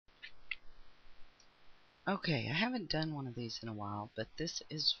Okay, I haven't done one of these in a while, but this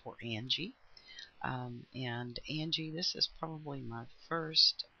is for Angie. And Angie, this is probably my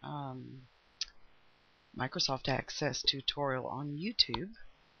first Microsoft Access tutorial on YouTube.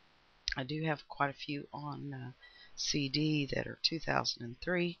 I do have quite a few on CD that are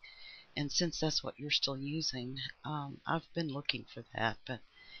 2003, and since that's what you're still using, I've been looking for that, but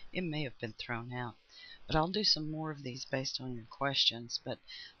it may have been thrown out. But I'll do some more of these based on your questions. But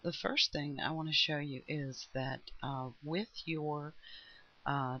the first thing I want to show you is that with your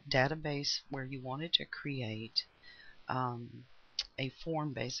database where you wanted to create a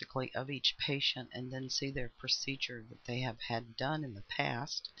form basically of each patient and then see their procedure that they have had done in the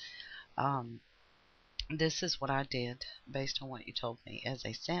past, um, this is what I did based on what you told me as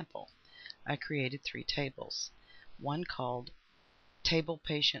a sample. I created 3 tables. One called Table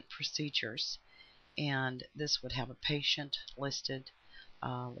Patient Procedures, and this would have a patient listed.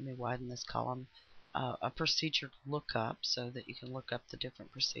 Let me widen this column. A procedure lookup so that you can look up the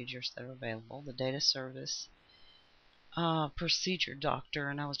different procedures that are available. The data service, procedure doctor,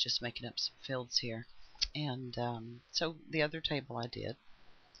 and I was just making up some fields here. And so the other table I did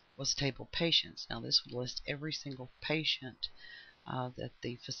was table patients. Now this would list every single patient that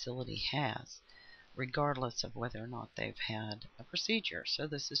the facility has, regardless of whether or not they've had a procedure. So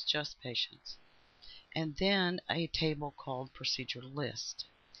this is just patients. And then a table called procedure list.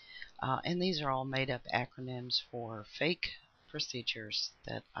 And these are all made up acronyms for fake procedures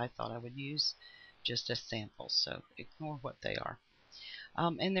that I thought I would use just as samples, so ignore what they are.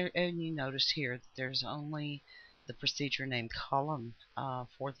 And you notice here that there's only the procedure name column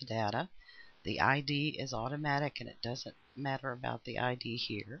for the data. The ID is automatic, and it doesn't matter about the ID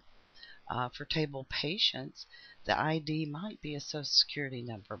here. For table patients, the ID might be a social security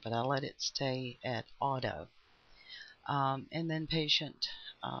number, but I let it stay at auto. And then patient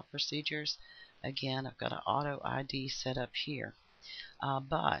procedures, again, I've got an auto ID set up here.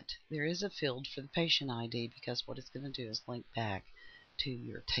 But there is a field for the patient ID because what it's going to do is link back to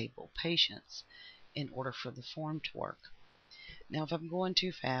your table patients in order for the form to work. Now, if I'm going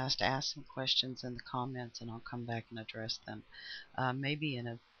too fast, ask some questions in the comments and I'll come back and address them. Maybe in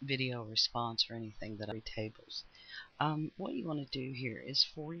a video response or anything that I read tables. What you want to do here is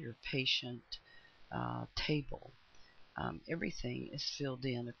for your patient table, everything is filled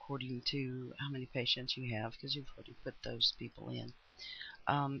in according to how many patients you have because you've already put those people in.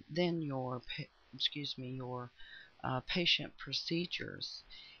 Then your patient procedures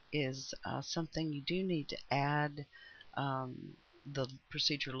is something you do need to add the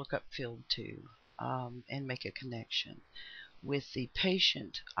procedure lookup field to and make a connection. With the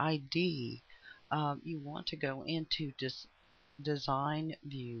patient ID, you want to go into design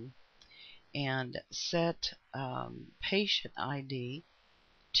view and set patient ID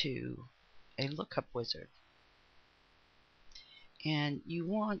to a lookup wizard. And you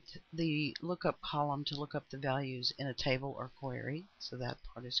want the lookup column to look up the values in a table or query, so that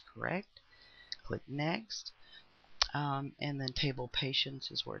part is correct. Click Next, and then Table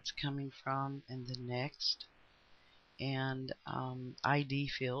Patients is where it's coming from, and then Next. And ID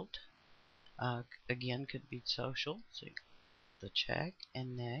field, again, could be social, so the check,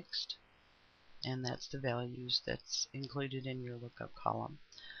 and Next. And that's the values that's included in your lookup column.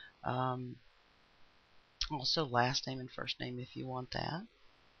 Also last name and first name if you want that,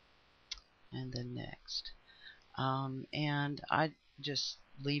 and then Next. And I just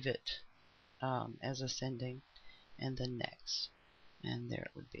leave it as ascending, and then Next, and there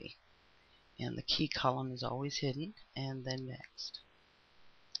it would be. And the key column is always hidden, and then Next.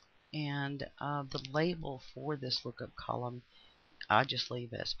 And the label for this lookup column I just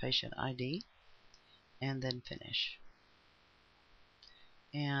leave as patient ID, and then Finish.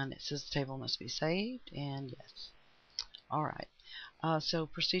 And it says the table must be saved, and yes. Alright, so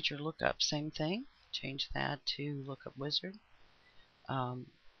procedure lookup, same thing. Change that to lookup wizard.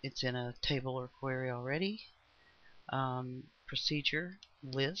 It's in a table or query already. Procedure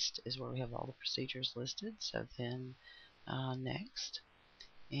list is where we have all the procedures listed, so then Next.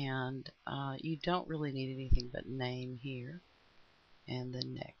 And you don't really need anything but name here, and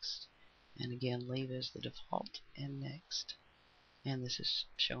then Next. And again, leave as the default, and Next. And this is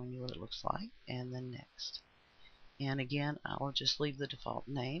showing you what it looks like, and then Next. And again, I'll just leave the default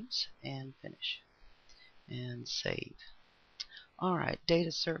names and Finish and save. Alright,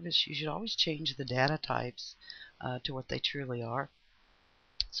 data service, you should always change the data types to what they truly are.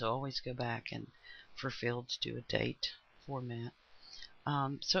 So always go back and for fields do a date format.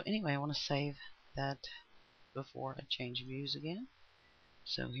 So anyway, I want to save that before I change views again.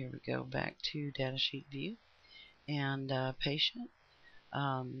 So here we go back to datasheet view and patient.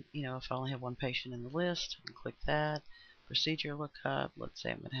 If I only have one patient in the list, I can click that. Procedure lookup. Let's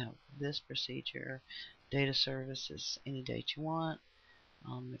say I'm going to have this procedure. Data services, any date you want.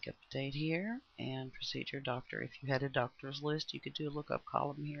 I'll make up a date here. And procedure doctor. If you had a doctor's list, you could do a lookup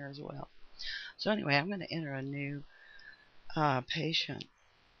column here as well. So anyway, I'm going to enter a new patient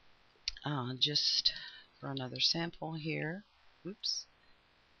just for another sample here. Oops.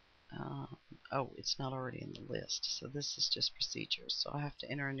 Oh, it's not already in the list, so this is just procedures. So I have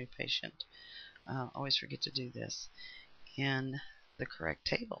to enter a new patient. Always forget to do this in the correct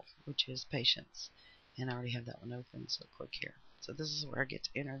table, which is patients. And I already have that one open, so click here. So this is where I get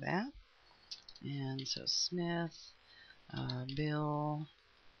to enter that. And so Smith, Bill,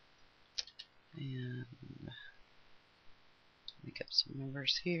 and make up some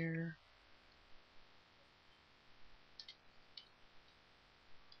numbers here.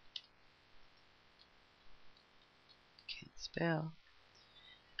 Can't spell.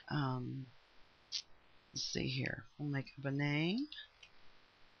 Let's see here. We'll make up a name.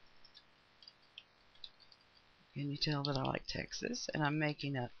 Can you tell that I like Texas? And I'm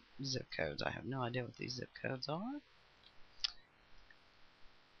making up zip codes. I have no idea what these zip codes are.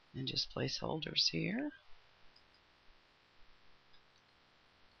 And just placeholders here.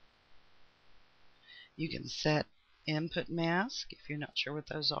 You can set input mask if you're not sure what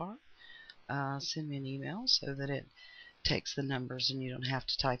those are. Send me an email so that it takes the numbers and you don't have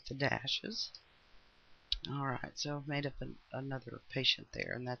to type the dashes. Alright, so I've made up another patient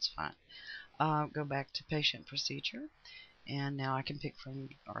there, and that's fine. Go back to patient procedure, and now I can pick from,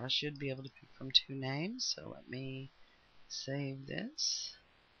 or I should be able to pick from two names. So let me save this.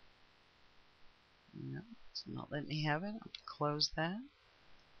 No, it's not letting me have it. I'll close that.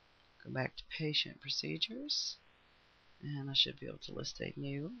 Go back to patient procedures, and I should be able to list a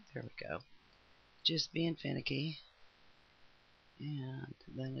new. There we go. Just being finicky. And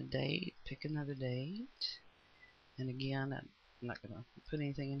then a date. Pick another date. And again, I'm not going to put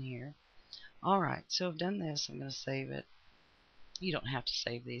anything in here. Alright, so I've done this. I'm going to save it. You don't have to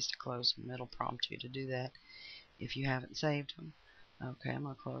save these to close them. It'll prompt you to do that if you haven't saved them. Okay, I'm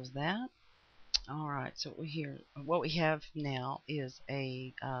going to close that. Alright, so what we have now is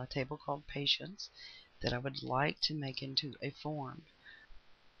a table called patients that I would like to make into a form.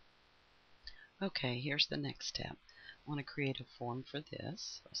 Okay, here's the next step. I want to create a form for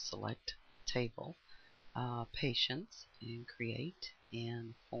this. I'll select table, patients, and create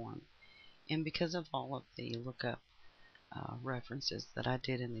and form. And because of all of the lookup references that I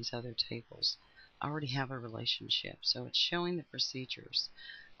did in these other tables, I already have a relationship. So it's showing the procedures.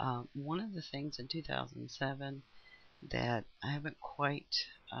 One of the things in 2007 that I haven't quite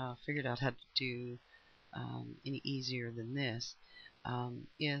figured out how to do any easier than this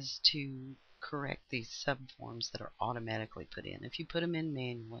is to correct these subforms that are automatically put in. If you put them in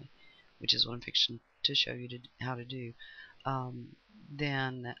manually, which is what I'm fixing to show you how to do,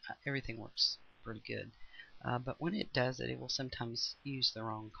 then everything works pretty good. But when it does it, it will sometimes use the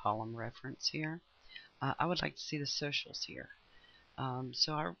wrong column reference here. I would like to see the socials here.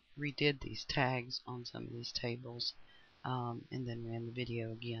 So I redid these tags on some of these tables and then ran the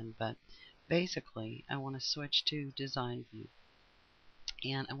video again. But basically, I want to switch to design view.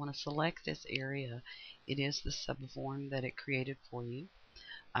 And I want to select this area. It is the subform that it created for you.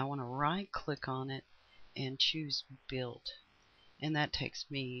 I want to right click on it and choose build. And that takes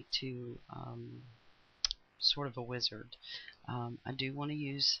me to sort of a wizard. I do want to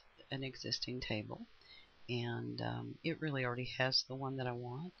use an existing table, and it really already has the one that I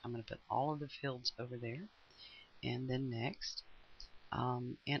want. I'm going to put all of the fields over there, and then next.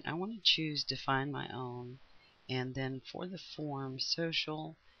 And I want to choose define my own, and then for the form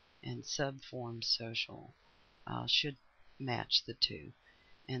social and subform social should match the two,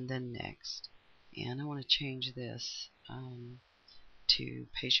 and then next. And I want to change this to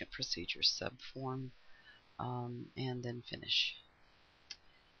patient procedure subform, and then finish.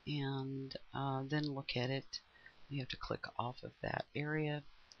 And then look at it. You have to click off of that area,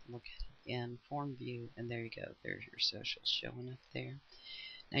 look at it in form view, and there you go. There's your social showing up there.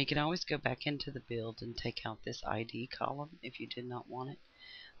 Now you can always go back into the build and take out this ID column if you did not want it.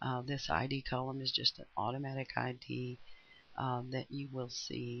 This ID column is just an automatic ID that you will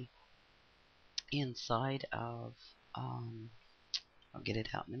see inside of, I'll get it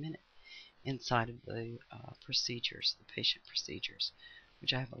out in a minute, inside of the procedures, the patient procedures,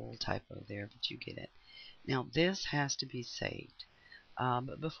 which I have a little typo there, but you get it. Now this has to be saved.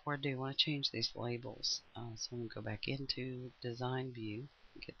 But before I do, I want to change these labels. So I'm going to go back into design view,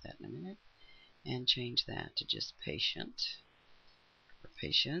 get that in a minute, and change that to just patient for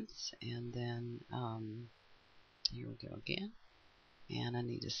patients. And then here we go again. and I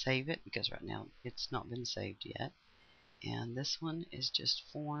need to save it because right now it's not been saved yet. And this one is just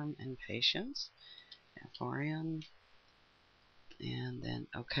form and patience, FRM, and then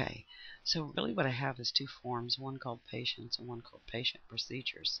OK. So really what I have is two forms, one called patience and one called patient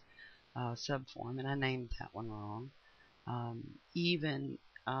procedures subform, and I named that one wrong. Even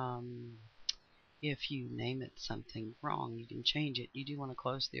if you name it something wrong, you can change it. You do want to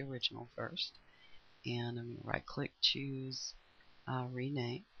close the original first, and I'm going to right click, choose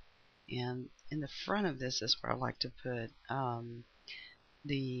rename, and in the front of this is where I like to put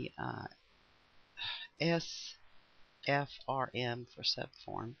the SFRM for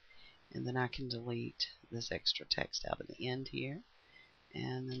subform, and then I can delete this extra text out of the end here,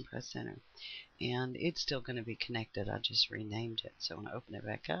 and then press enter, and it's still going to be connected. I just renamed it. So when I open it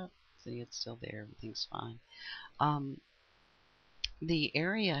back up, see, it's still there, everything's fine. The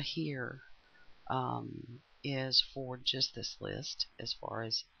area here is for just this list as far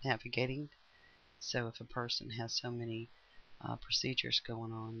as navigating. So if a person has so many procedures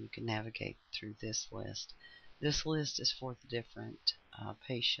going on, you can navigate through this list. This list is for the different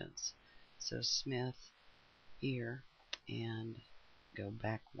patients. So Smith here, and go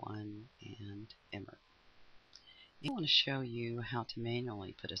back one and Emmer. I want to show you how to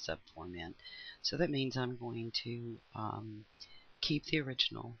manually put a subform in. So that means I'm going to keep the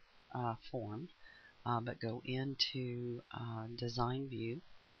original form, but go into Design View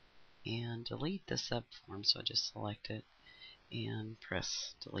and delete the subform. So I just select it and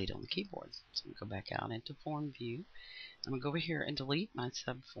press delete on the keyboard. So I'm going to go back out into Form View. I'm going to go over here and delete my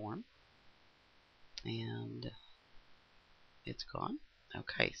subform, and it's gone.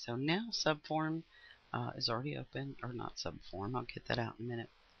 Okay, so now subform is already open, or not subform, I'll get that out in a minute,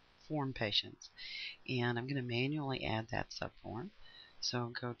 form patients. And I'm going to manually add that subform. So I'll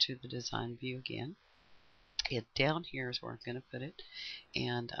go to the design view again. Down here is where I'm going to put it,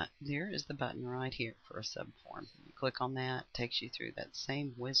 and there is the button right here for a subform. You click on that, it takes you through that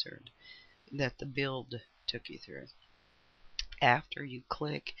same wizard that the build took you through. After you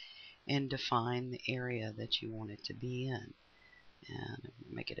click and define the area that you want it to be in, and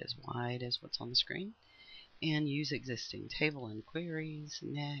make it as wide as what's on the screen, and use existing table and queries,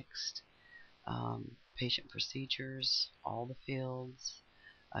 next, patient procedures, all the fields.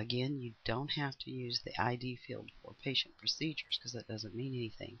 Again, you don't have to use the ID field for patient procedures because that doesn't mean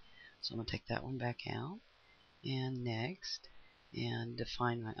anything. So I'm going to take that one back out, and next, and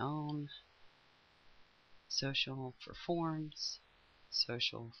define my own social for forms,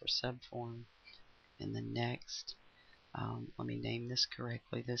 social for subform, and then next. Let me name this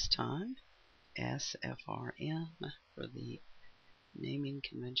correctly this time. SFRM for the naming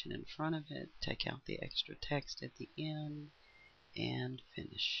convention in front of it. Take out the extra text at the end and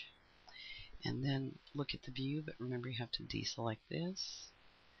finish. And then look at the view, but remember you have to deselect this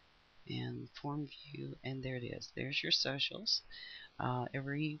and form view, and there it is. There's your socials.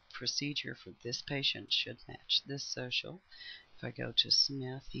 Every procedure for this patient should match this social. If I go to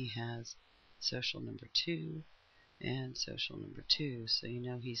Smith, he has social number 2 and social number 2, so you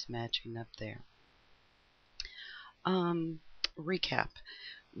know he's matching up there. Recap.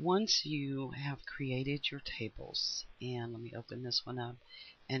 Once you have created your tables, and let me open this one up,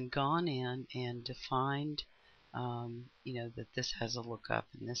 and gone in and defined, that this has a lookup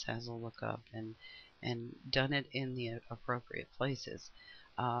and this has a lookup, and done it in the appropriate places,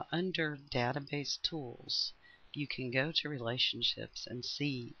 under database tools, you can go to relationships and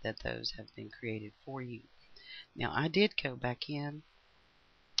see that those have been created for you. Now, I did go back in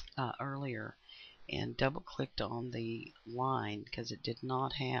earlier and double clicked on the line because it did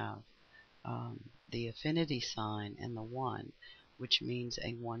not have the affinity sign and the 1, which means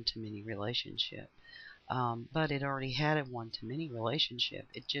a one-to-many relationship. But it already had a one-to-many relationship.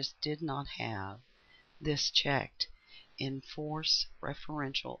 It just did not have this checked. Enforce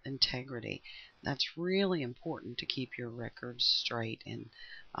referential integrity. That's really important to keep your records straight, and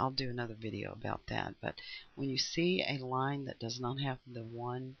I'll do another video about that. But when you see a line that does not have the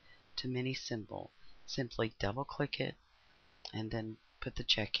one-to-many symbol, simply double click it and then put the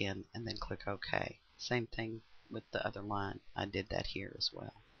check in and then click OK. Same thing with the other line. I did that here as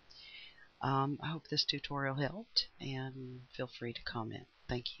well. I hope this tutorial helped, and feel free to comment.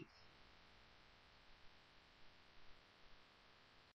 Thank you.